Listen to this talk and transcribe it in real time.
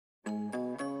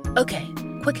Okay,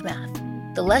 quick math.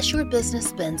 The less your business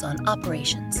spends on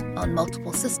operations, on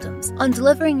multiple systems, on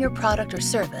delivering your product or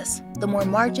service, the more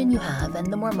margin you have and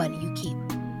the more money you keep.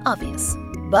 Obvious.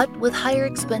 But with higher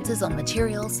expenses on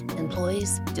materials,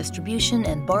 employees, distribution,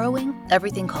 and borrowing,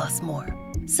 everything costs more.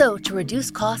 So to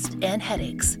reduce cost and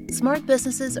headaches, smart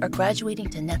businesses are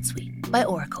graduating to NetSuite by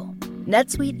Oracle.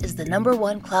 NetSuite is the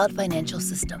 #1 cloud financial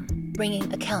system,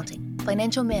 bringing accounting,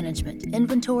 financial management,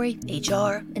 inventory,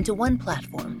 HR into one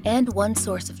platform and one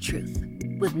source of truth.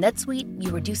 With NetSuite,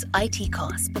 you reduce IT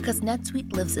costs because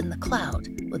NetSuite lives in the cloud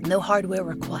with no hardware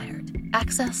required,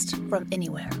 accessed from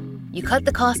anywhere. You cut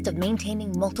the cost of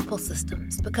maintaining multiple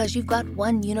systems because you've got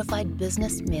one unified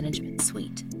business management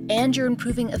suite. And you're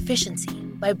improving efficiency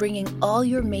by bringing all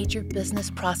your major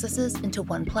business processes into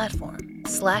one platform,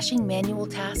 slashing manual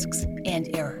tasks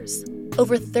and errors.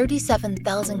 Over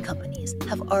 37,000 companies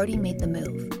have already made the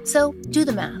move. So do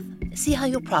the math. See how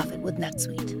you'll profit with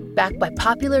NetSuite. Backed by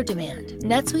popular demand,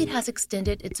 NetSuite has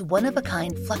extended its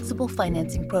one-of-a-kind flexible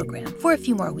financing program for a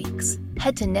few more weeks.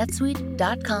 Head to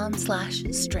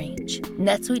netsuite.com/strange.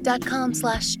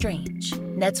 netsuite.com/strange.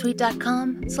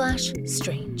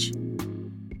 netsuite.com/strange.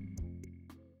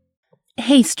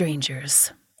 Hey,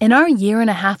 strangers. In our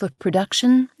 1.5 years of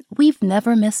production, we've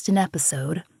never missed an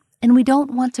episode, and we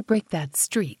don't want to break that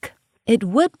streak. It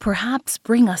would perhaps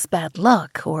bring us bad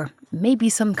luck, or maybe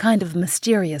some kind of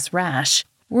mysterious rash.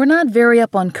 We're not very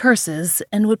up on curses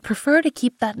and would prefer to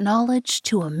keep that knowledge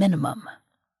to a minimum.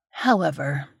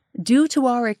 However, due to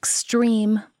our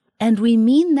extreme, and we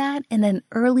mean that in an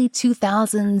early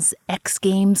 2000s X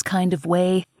Games kind of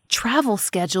way, travel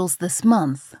schedules this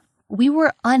month, we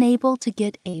were unable to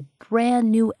get a brand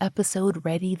new episode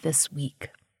ready this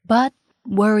week. But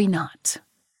worry not.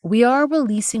 We are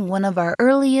releasing one of our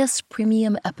earliest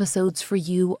premium episodes for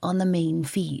you on the main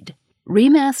feed,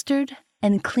 remastered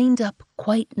and cleaned up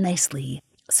quite nicely,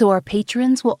 so our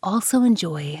patrons will also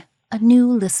enjoy a new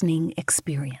listening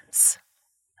experience.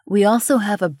 We also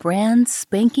have a brand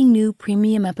spanking new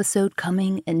premium episode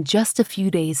coming in just a few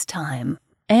days' time,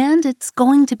 and it's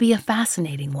going to be a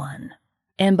fascinating one.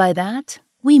 And by that,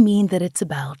 we mean that it's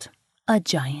about a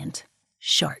giant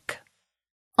shark.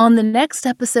 On the next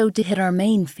episode to hit our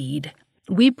main feed,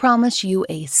 we promise you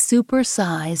a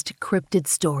super-sized cryptid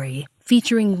story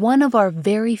featuring one of our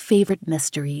very favorite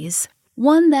mysteries,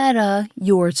 one that,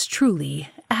 yours truly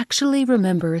actually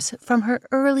remembers from her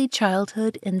early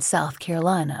childhood in South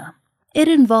Carolina. It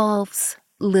involves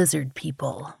lizard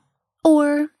people,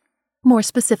 or, more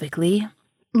specifically,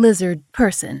 lizard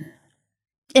person.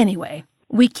 Anyway,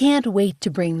 we can't wait to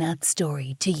bring that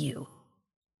story to you.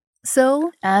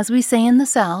 So, as we say in the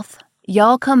South,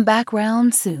 y'all come back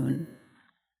round soon.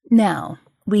 Now,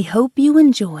 we hope you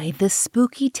enjoy this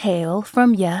spooky tale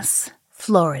from, yes,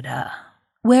 Florida,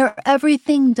 where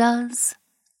everything does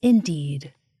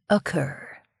indeed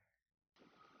occur.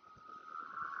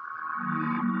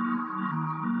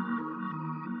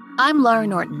 I'm Laura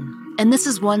Norton, and this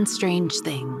is One Strange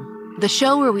Thing, the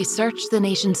show where we search the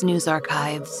nation's news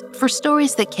archives for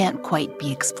stories that can't quite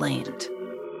be explained.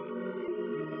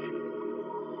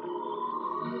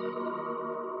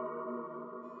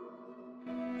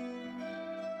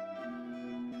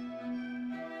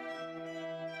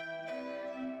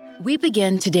 We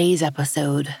begin today's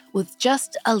episode with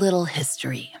just a little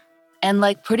history. And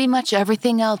like pretty much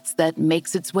everything else that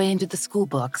makes its way into the school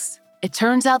books, it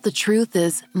turns out the truth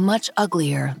is much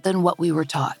uglier than what we were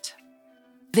taught.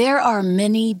 There are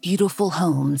many beautiful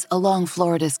homes along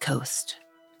Florida's coast.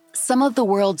 Some of the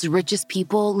world's richest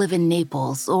people live in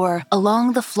Naples or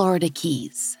along the Florida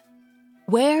Keys.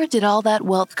 Where did all that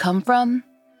wealth come from?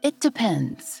 It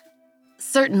depends.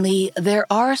 Certainly, there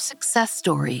are success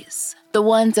stories, the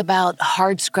ones about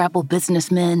hardscrabble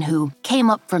businessmen who came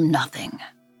up from nothing.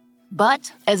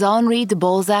 But, as Henri de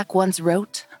Balzac once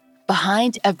wrote,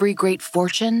 behind every great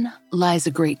fortune lies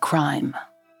a great crime.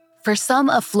 For some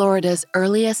of Florida's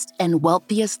earliest and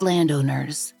wealthiest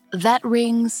landowners, that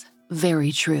rings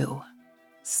very true.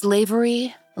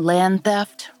 Slavery, land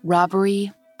theft,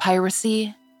 robbery,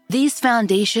 piracy, these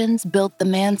foundations built the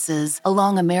manses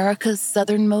along America's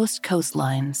southernmost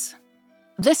coastlines.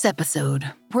 This episode,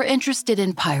 we're interested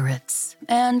in pirates,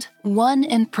 and one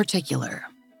in particular.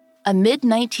 A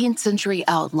mid-19th century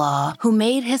outlaw who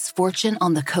made his fortune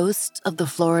on the coast of the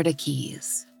Florida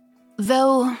Keys.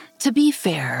 Though, to be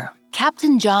fair,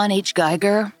 Captain John H.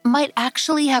 Geiger might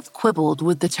actually have quibbled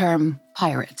with the term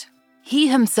pirate. He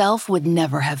himself would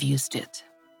never have used it.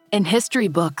 In history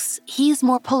books, he's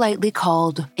more politely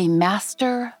called a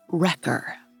master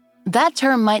wrecker. That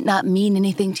term might not mean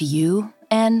anything to you,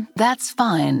 And that's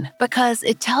fine, because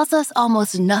it tells us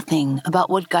almost nothing about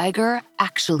what Geiger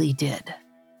actually did.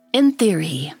 In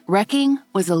theory, wrecking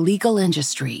was a legal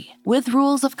industry with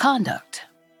rules of conduct.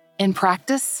 In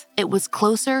practice, it was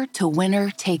closer to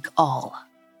winner take all.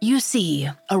 You see,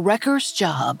 a wrecker's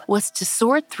job was to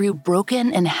sort through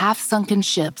broken and half-sunken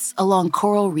ships along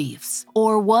coral reefs,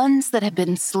 or ones that had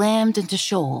been slammed into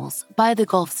shoals by the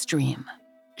Gulf Stream.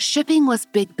 Shipping was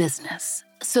big business,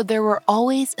 so there were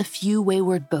always a few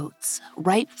wayward boats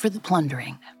ripe for the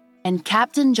plundering. And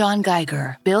Captain John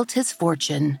Geiger built his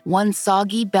fortune one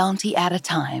soggy bounty at a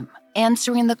time,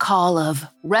 answering the call of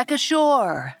 "Wreck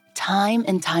ashore!" time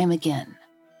and time again.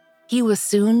 He was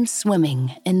soon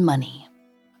swimming in money.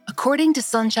 According to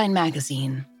Sunshine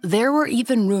Magazine, there were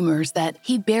even rumors that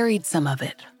he buried some of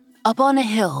it up on a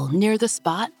hill near the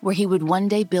spot where he would one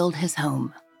day build his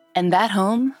home. And that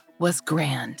home was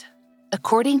grand.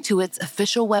 According to its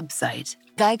official website,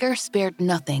 Geiger spared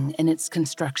nothing in its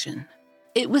construction.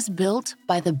 It was built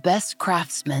by the best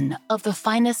craftsmen of the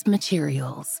finest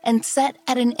materials and set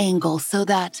at an angle so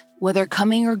that, whether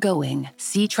coming or going,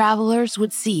 sea travelers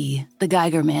would see the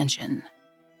Geiger Mansion.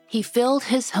 He filled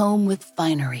his home with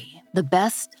finery, the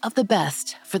best of the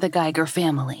best for the Geiger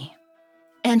family.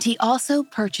 And he also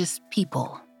purchased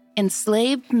people.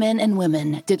 Enslaved men and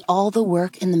women did all the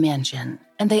work in the mansion,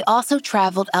 and they also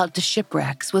traveled out to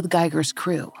shipwrecks with Geiger's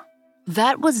crew.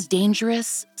 That was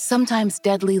dangerous, sometimes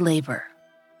deadly labor.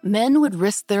 Men would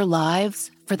risk their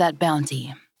lives for that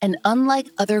bounty, and unlike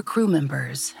other crew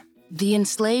members, the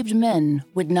enslaved men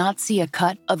would not see a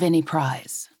cut of any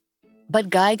prize. But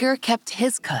Geiger kept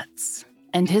his cuts,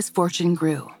 and his fortune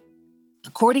grew.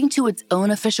 According to its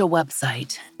own official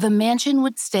website, the mansion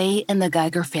would stay in the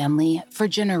Geiger family for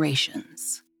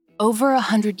generations. Over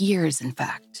 100 years, in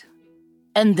fact.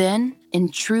 And then, in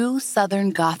true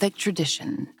Southern Gothic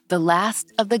tradition, the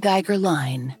last of the Geiger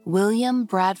line, William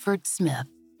Bradford Smith,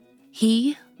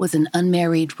 he was an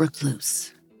unmarried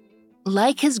recluse.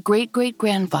 Like his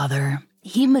great-great-grandfather,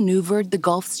 he maneuvered the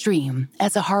Gulf Stream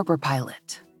as a harbor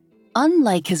pilot.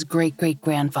 Unlike his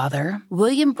great-great-grandfather,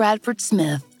 William Bradford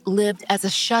Smith lived as a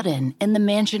shut-in in the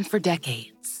mansion for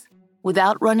decades,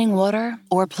 without running water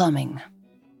or plumbing.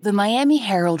 The Miami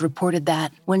Herald reported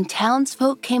that when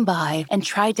townsfolk came by and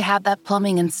tried to have that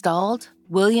plumbing installed,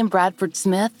 William Bradford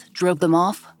Smith drove them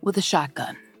off with a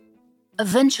shotgun.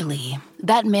 Eventually,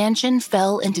 that mansion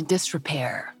fell into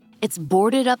disrepair, its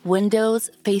boarded-up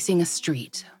windows facing a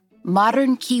street.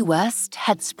 Modern Key West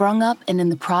had sprung up and in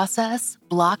the process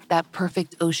blocked that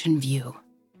perfect ocean view.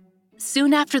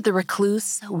 Soon after the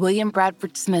recluse, William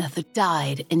Bradford Smith,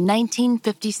 died in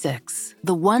 1956,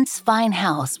 the once fine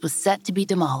house was set to be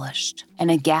demolished,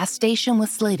 and a gas station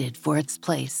was slated for its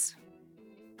place.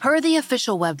 Per the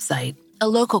official website, a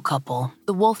local couple,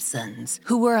 the Wolfsons,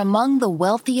 who were among the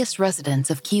wealthiest residents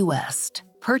of Key West,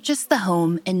 purchased the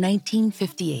home in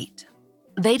 1958.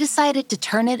 They decided to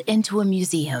turn it into a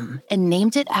museum and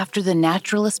named it after the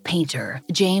naturalist painter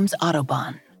James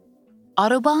Audubon.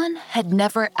 Audubon had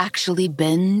never actually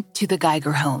been to the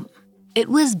Geiger home. It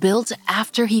was built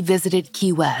after he visited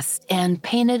Key West and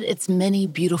painted its many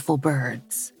beautiful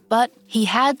birds. But he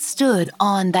had stood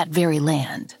on that very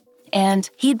land, and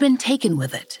he'd been taken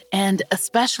with it, and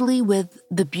especially with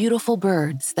the beautiful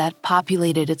birds that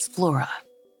populated its flora.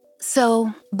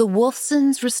 So, the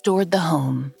Wolfsons restored the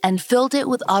home and filled it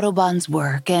with Audubon's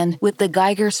work and with the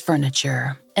Geiger's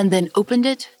furniture, and then opened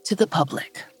it to the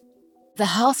public. The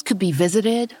house could be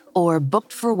visited or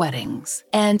booked for weddings,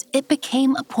 and it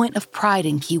became a point of pride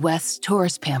in Key West's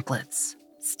tourist pamphlets,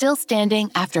 still standing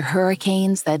after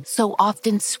hurricanes that so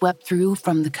often swept through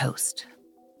from the coast.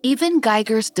 Even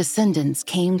Geiger's descendants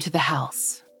came to the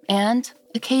house, and,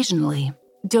 occasionally,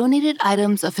 donated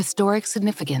items of historic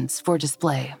significance for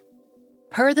display.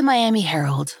 Per the Miami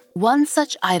Herald, one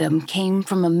such item came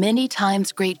from a many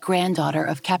times great-granddaughter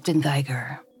of Captain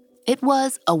Geiger. It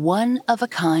was a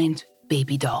one-of-a-kind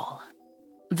baby doll.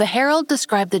 The Herald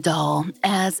described the doll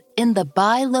as in the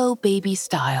buy-low baby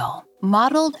style,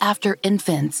 modeled after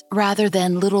infants rather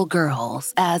than little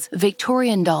girls, as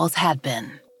Victorian dolls had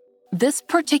been. This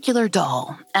particular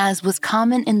doll, as was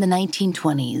common in the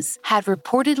 1920s, had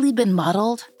reportedly been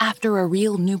modeled after a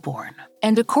real newborn.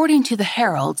 And according to the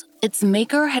Herald, its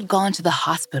maker had gone to the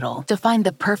hospital to find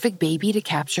the perfect baby to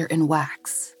capture in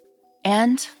wax.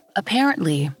 And,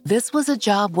 apparently, this was a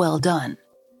job well done.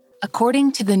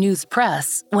 According to the news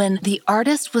press, when the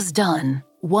artist was done,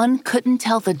 one couldn't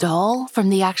tell the doll from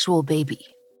the actual baby.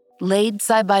 Laid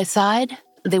side by side,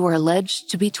 they were alleged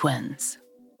to be twins.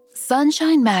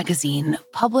 Sunshine Magazine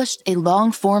published a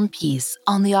long-form piece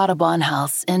on the Audubon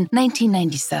house in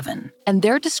 1997, and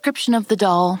their description of the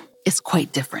doll is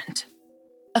quite different.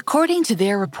 According to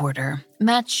their reporter,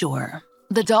 Matt Shore,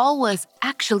 the doll was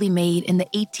actually made in the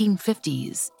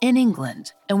 1850s in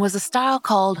England and was a style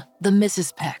called the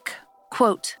Mrs. Peck.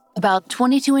 Quote, about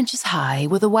 22 inches high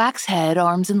with a wax head,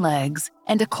 arms and legs,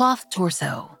 and a cloth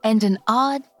torso, and an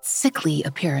odd, sickly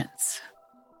appearance.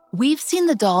 We've seen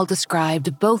the doll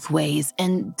described both ways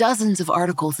in dozens of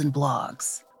articles and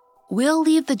blogs. We'll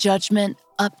leave the judgment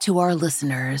up to our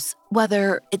listeners,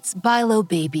 whether it's Bilo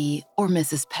Baby or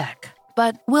Mrs. Peck,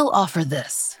 but we'll offer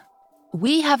this.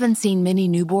 We haven't seen many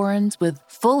newborns with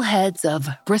full heads of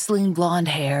bristling blonde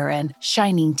hair and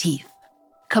shining teeth.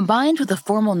 Combined with a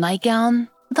formal nightgown,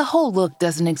 the whole look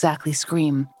doesn't exactly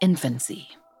scream infancy.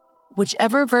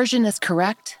 Whichever version is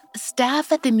correct,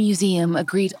 staff at the museum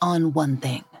agreed on one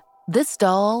thing. This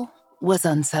doll was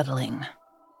unsettling.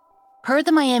 Per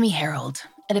the Miami Herald,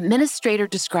 an administrator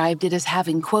described it as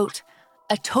having, quote,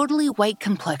 a totally white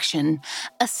complexion,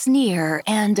 a sneer,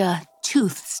 and a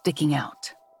tooth sticking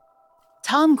out.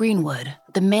 Tom Greenwood,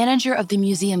 the manager of the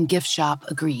museum gift shop,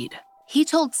 agreed. He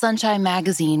told Sunshine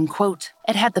Magazine, quote,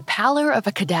 it had the pallor of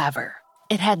a cadaver.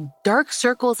 It had dark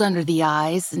circles under the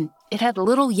eyes, and it had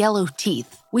little yellow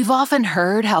teeth. We've often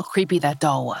heard how creepy that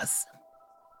doll was.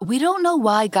 We don't know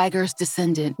why Geiger's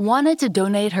descendant wanted to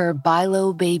donate her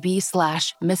Bilo Baby /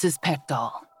 Mrs. Peck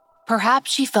doll.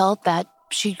 Perhaps she felt that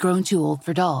she'd grown too old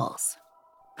for dolls.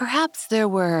 Perhaps there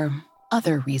were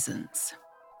other reasons.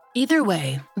 Either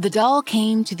way, the doll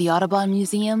came to the Audubon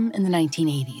Museum in the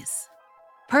 1980s.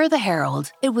 Per the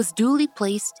Herald, it was duly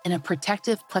placed in a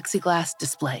protective plexiglass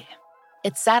display.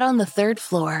 It sat on the third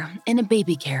floor in a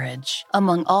baby carriage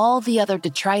among all the other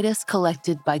detritus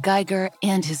collected by Geiger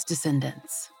and his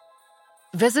descendants.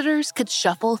 Visitors could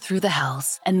shuffle through the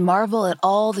house and marvel at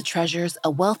all the treasures a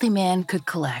wealthy man could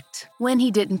collect when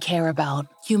he didn't care about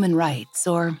human rights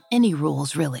or any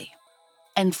rules, really.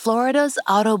 And Florida's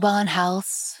Audubon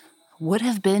House would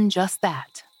have been just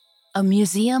that, a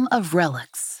museum of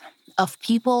relics, of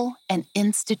people and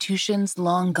institutions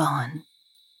long gone,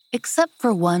 except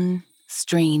for one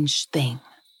strange thing.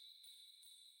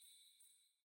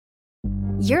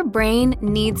 Your brain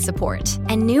needs support,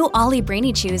 and new Ollie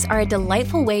Brainy Chews are a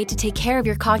delightful way to take care of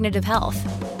your cognitive health.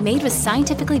 Made with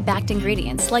scientifically backed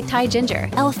ingredients like Thai ginger,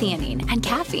 L-theanine, and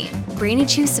caffeine, Brainy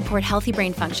Chews support healthy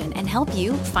brain function and help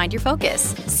you find your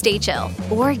focus, stay chill,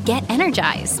 or get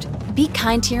energized. Be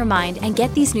kind to your mind and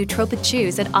get these nootropic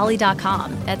chews at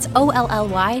ollie.com. That's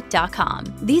OLLY.com.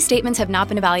 These statements have not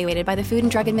been evaluated by the Food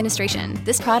and Drug Administration.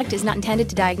 This product is not intended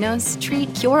to diagnose,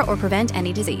 treat, cure, or prevent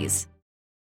any disease.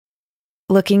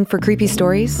 Looking for creepy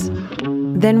stories?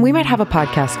 Then we might have a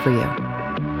podcast for you.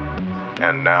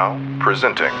 And now,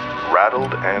 presenting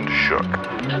Rattled and Shook.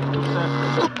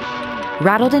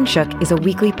 Rattled and Shook is a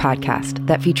weekly podcast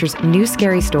that features new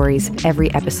scary stories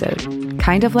every episode,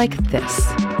 kind of like this.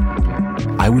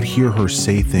 I would hear her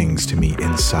say things to me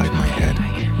inside my head.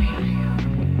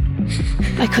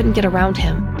 I couldn't get around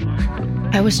him.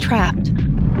 I was trapped.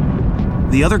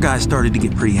 The other guy started to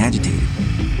get pretty agitated.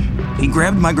 He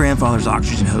grabbed my grandfather's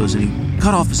oxygen hose and he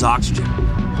cut off his oxygen.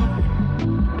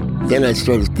 Then I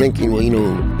started thinking, well,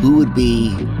 who would be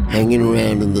hanging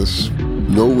around in this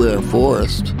nowhere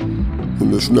forest, in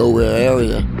this nowhere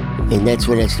area? And that's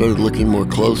when I started looking more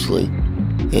closely.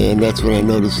 And that's when I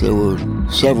noticed there were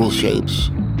several shapes.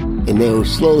 And they were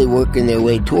slowly working their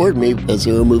way toward me as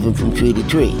they were moving from tree to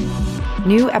tree.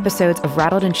 New episodes of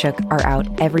Rattled and Shook are out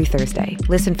every Thursday.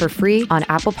 Listen for free on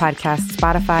Apple Podcasts,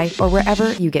 Spotify, or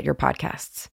wherever you get your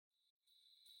podcasts.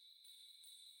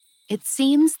 It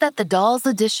seems that the doll's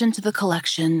addition to the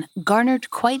collection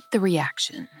garnered quite the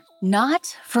reaction.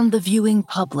 Not from the viewing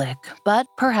public, but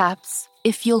perhaps,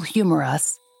 if you'll humor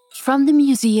us, from the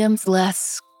museum's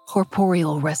less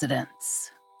corporeal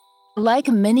residents. Like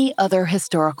many other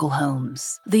historical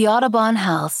homes, the Audubon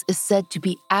House is said to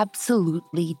be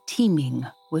absolutely teeming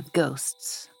with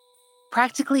ghosts,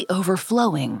 practically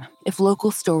overflowing if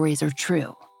local stories are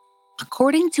true.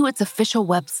 According to its official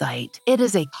website, it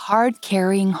is a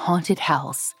card-carrying haunted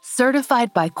house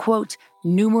certified by, quote,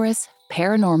 numerous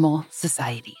paranormal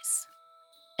societies.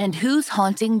 And who's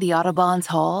haunting the Audubon's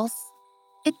halls?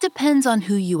 It depends on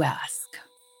who you ask.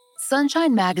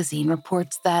 Sunshine Magazine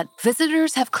reports that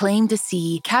visitors have claimed to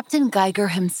see Captain Geiger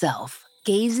himself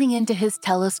gazing into his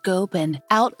telescope and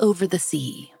out over the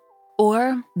sea.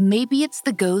 Or maybe it's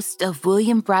the ghost of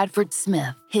William Bradford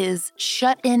Smith, his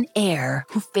shut-in heir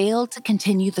who failed to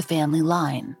continue the family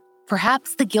line.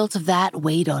 Perhaps the guilt of that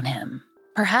weighed on him.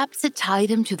 Perhaps it tied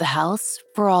him to the house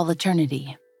for all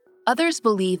eternity. Others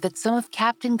believe that some of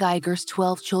Captain Geiger's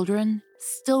 12 children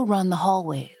still run the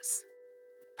hallways.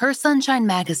 Per Sunshine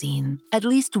Magazine, at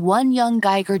least one young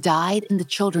Geiger died in the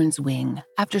children's wing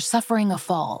after suffering a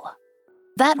fall.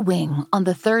 That wing on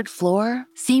the 3rd floor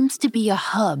seems to be a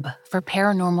hub for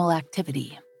paranormal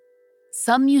activity.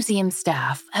 Some museum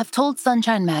staff have told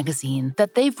Sunshine Magazine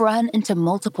that they've run into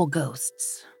multiple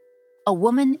ghosts. A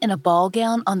woman in a ball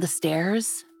gown on the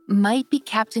stairs might be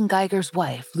Captain Geiger's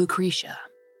wife, Lucretia.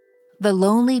 The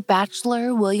lonely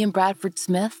bachelor, William Bradford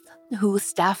Smith, who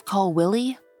staff call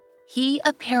Willie, he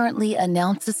apparently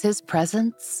announces his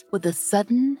presence with a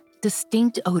sudden,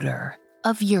 distinct odor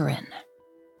of urine.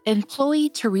 Employee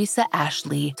Teresa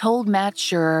Ashley told Matt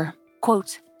Schur,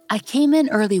 quote, "I came in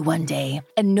early one day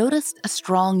and noticed a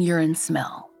strong urine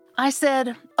smell. I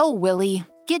said, 'Oh, Willie,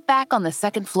 get back on the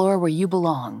 2nd floor where you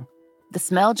belong.' The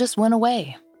smell just went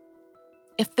away."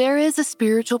 If there is a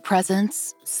spiritual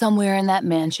presence somewhere in that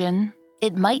mansion,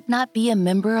 it might not be a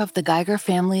member of the Geiger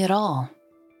family at all.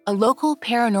 A local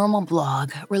paranormal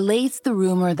blog relates the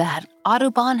rumor that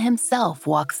Audubon himself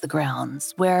walks the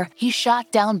grounds, where he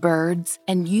shot down birds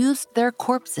and used their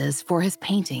corpses for his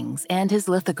paintings and his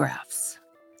lithographs.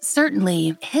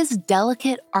 Certainly, his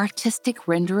delicate artistic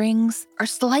renderings are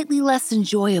slightly less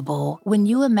enjoyable when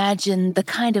you imagine the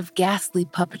kind of ghastly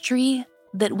puppetry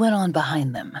that went on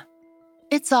behind them.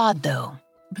 It's odd, though.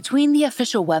 Between the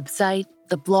official website,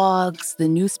 the blogs, the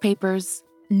newspapers,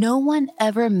 no one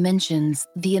ever mentions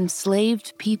the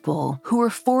enslaved people who were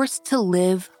forced to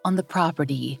live on the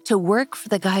property, to work for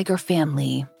the Geiger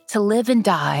family, to live and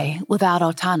die without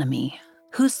autonomy,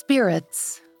 whose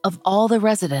spirits, of all the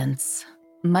residents,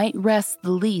 might rest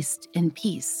the least in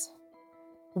peace.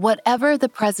 Whatever the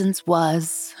presence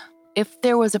was, if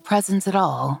there was a presence at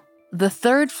all, the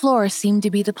 3rd floor seemed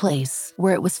to be the place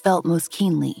where it was felt most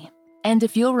keenly. And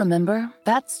if you'll remember,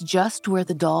 that's just where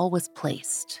the doll was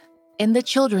placed. In the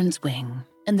children's wing,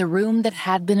 in the room that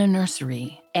had been a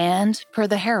nursery, and, per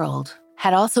the Herald,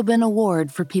 had also been a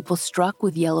ward for people struck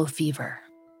with yellow fever.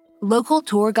 Local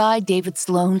tour guide David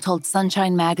Sloan told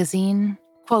Sunshine Magazine,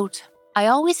 quote, "I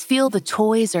always feel the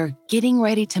toys are getting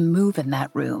ready to move in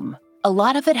that room. A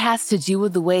lot of it has to do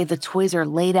with the way the toys are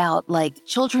laid out, like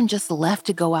children just left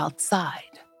to go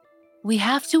outside. We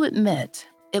have to admit,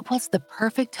 it was the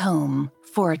perfect home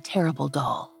for a terrible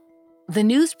doll." The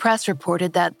news press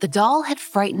reported that the doll had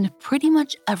frightened pretty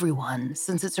much everyone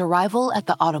since its arrival at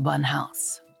the Audubon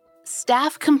house.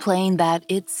 Staff complained that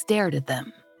it stared at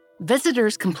them.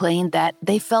 Visitors complained that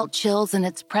they felt chills in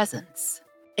its presence.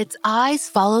 Its eyes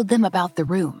followed them about the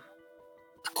room.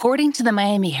 According to the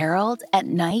Miami Herald, at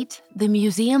night, the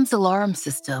museum's alarm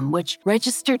system, which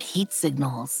registered heat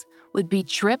signals, would be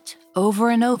tripped over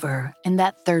and over in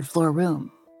that 3rd floor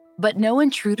room. But no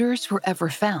intruders were ever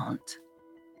found.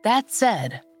 That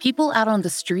said, people out on the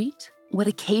street would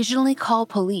occasionally call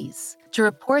police to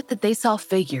report that they saw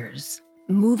figures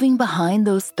moving behind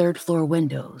those 3rd floor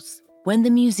windows when the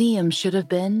museum should have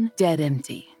been dead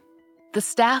empty. The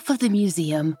staff of the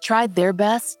museum tried their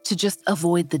best to just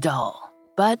avoid the doll,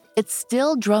 but it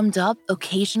still drummed up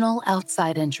occasional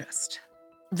outside interest.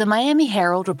 The Miami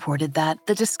Herald reported that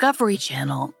the Discovery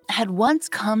Channel had once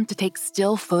come to take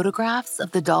still photographs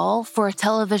of the doll for a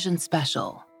television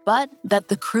special, but that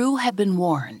the crew had been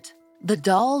warned. The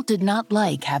doll did not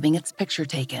like having its picture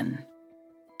taken.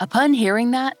 Upon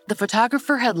hearing that, the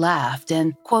photographer had laughed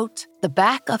and, quote, "the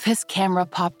back of his camera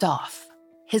popped off.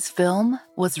 His film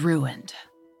was ruined."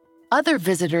 Other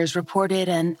visitors reported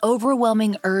an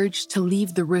overwhelming urge to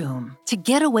leave the room, to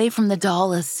get away from the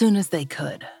doll as soon as they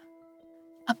could.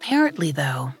 Apparently,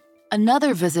 though,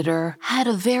 another visitor had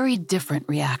a very different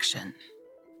reaction.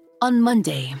 On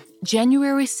Monday,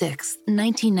 January 6,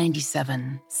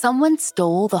 1997, someone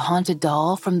stole the haunted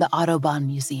doll from the Audubon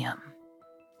Museum.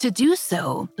 To do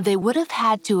so, they would have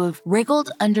had to have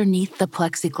wriggled underneath the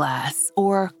plexiglass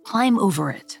or climb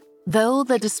over it. Though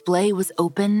the display was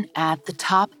open at the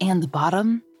top and the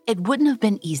bottom, it wouldn't have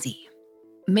been easy.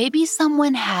 Maybe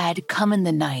someone had come in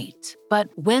the night, but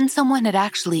when someone had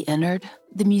actually entered,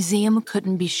 the museum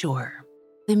couldn't be sure.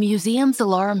 The museum's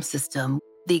alarm system,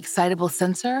 the excitable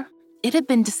sensor, it had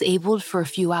been disabled for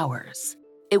a few hours.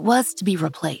 It was to be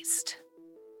replaced.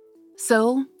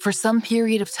 So, for some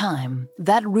period of time,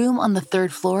 that room on the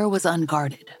 3rd floor was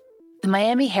unguarded. The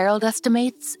Miami Herald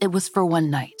estimates it was for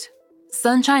one night.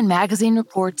 Sunshine Magazine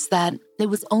reports that it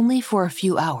was only for a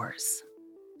few hours.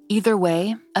 Either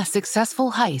way, a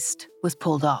successful heist was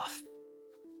pulled off.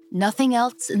 Nothing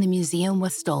else in the museum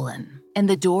was stolen, and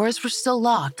the doors were still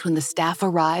locked when the staff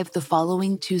arrived the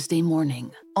following Tuesday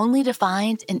morning, only to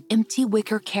find an empty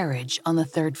wicker carriage on the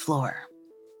 3rd floor.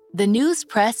 The news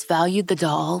press valued the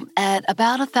doll at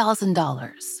about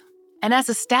 $1,000. And as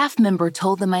a staff member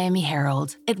told the Miami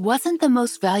Herald, it wasn't the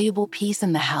most valuable piece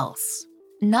in the house.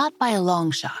 Not by a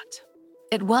long shot.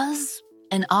 It was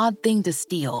an odd thing to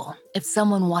steal if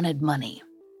someone wanted money.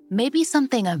 Maybe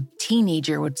something a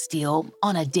teenager would steal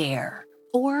on a dare,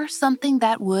 or something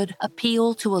that would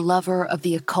appeal to a lover of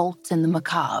the occult and the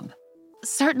macabre.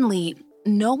 Certainly,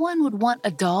 no one would want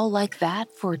a doll like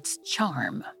that for its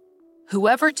charm.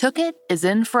 Whoever took it is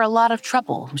in for a lot of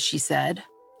trouble, she said.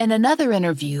 In another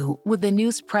interview with the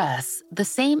news press, the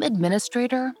same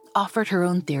administrator offered her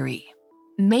own theory.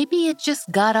 Maybe it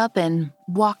just got up and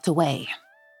walked away.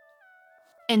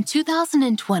 In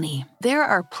 2020, there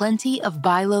are plenty of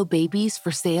Bilo babies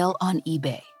for sale on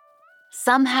eBay.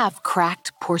 Some have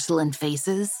cracked porcelain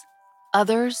faces.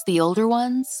 Others, the older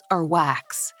ones, are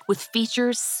wax, with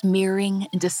features smearing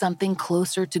into something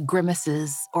closer to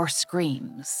grimaces or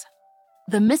screams.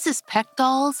 The Mrs. Peck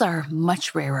dolls are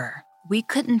much rarer. We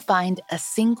couldn't find a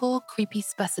single creepy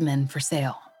specimen for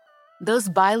sale. Those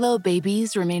Bilo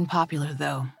babies remain popular,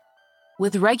 though.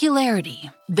 With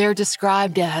regularity, they're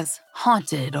described as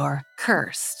haunted or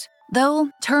cursed,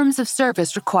 though terms of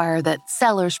service require that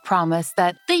sellers promise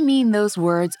that they mean those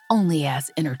words only as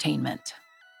entertainment.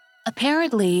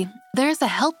 Apparently, there's a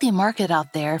healthy market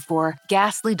out there for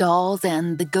ghastly dolls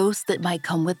and the ghosts that might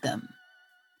come with them.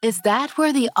 Is that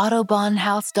where the Audubon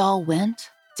House doll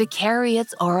went? To carry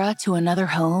its aura to another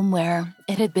home where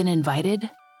it had been invited?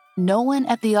 No one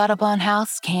at the Audubon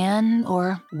House can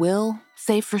or will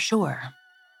say for sure.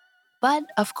 But,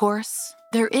 of course,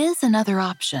 there is another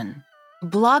option.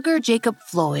 Blogger Jacob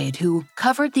Floyd, who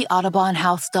covered the Audubon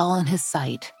House doll on his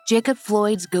site, Jacob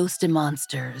Floyd's Ghosts and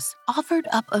Monsters, offered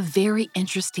up a very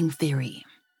interesting theory.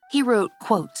 He wrote,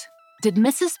 quote, "Did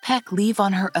Mrs. Peck leave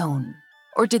on her own?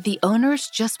 Or did the owners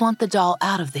just want the doll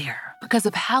out of there because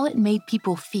of how it made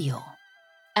people feel?"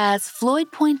 As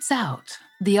Floyd points out,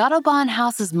 the Audubon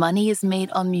House's money is made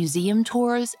on museum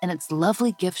tours and its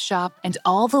lovely gift shop and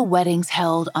all the weddings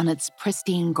held on its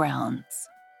pristine grounds.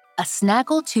 A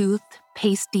snaggletooth,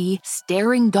 pasty,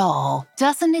 staring doll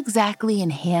doesn't exactly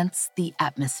enhance the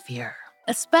atmosphere,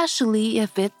 especially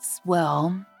if it's,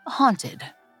 well, haunted.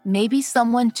 Maybe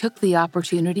someone took the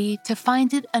opportunity to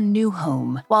find it a new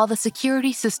home while the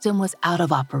security system was out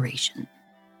of operation.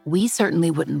 We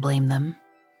certainly wouldn't blame them.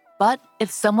 But if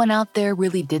someone out there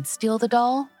really did steal the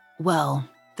doll, well,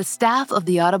 the staff of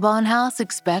the Audubon House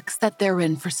expects that they're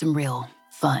in for some real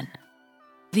fun.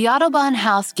 The Audubon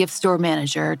House gift store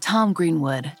manager, Tom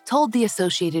Greenwood, told the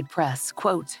Associated Press,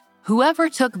 quote, "Whoever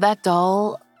took that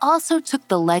doll also took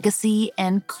the legacy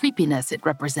and creepiness it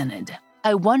represented.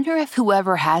 I wonder if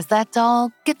whoever has that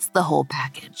doll gets the whole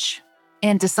package."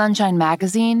 And to Sunshine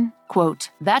Magazine,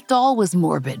 quote, "That doll was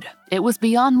morbid. It was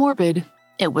beyond morbid.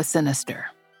 It was sinister."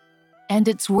 And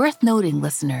it's worth noting,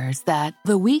 listeners, that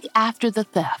the week after the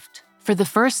theft, for the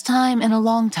first time in a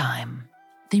long time,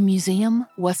 the museum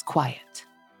was quiet.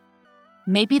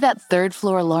 Maybe that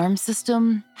third-floor alarm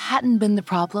system hadn't been the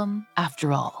problem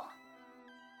after all.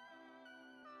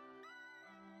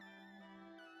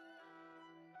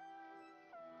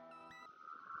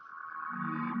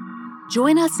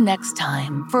 Join us next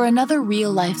time for another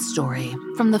real-life story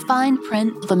from the fine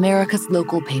print of America's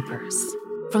local papers.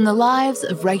 From the lives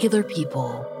of regular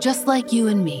people, just like you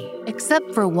and me,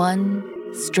 except for one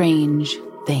strange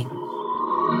thing.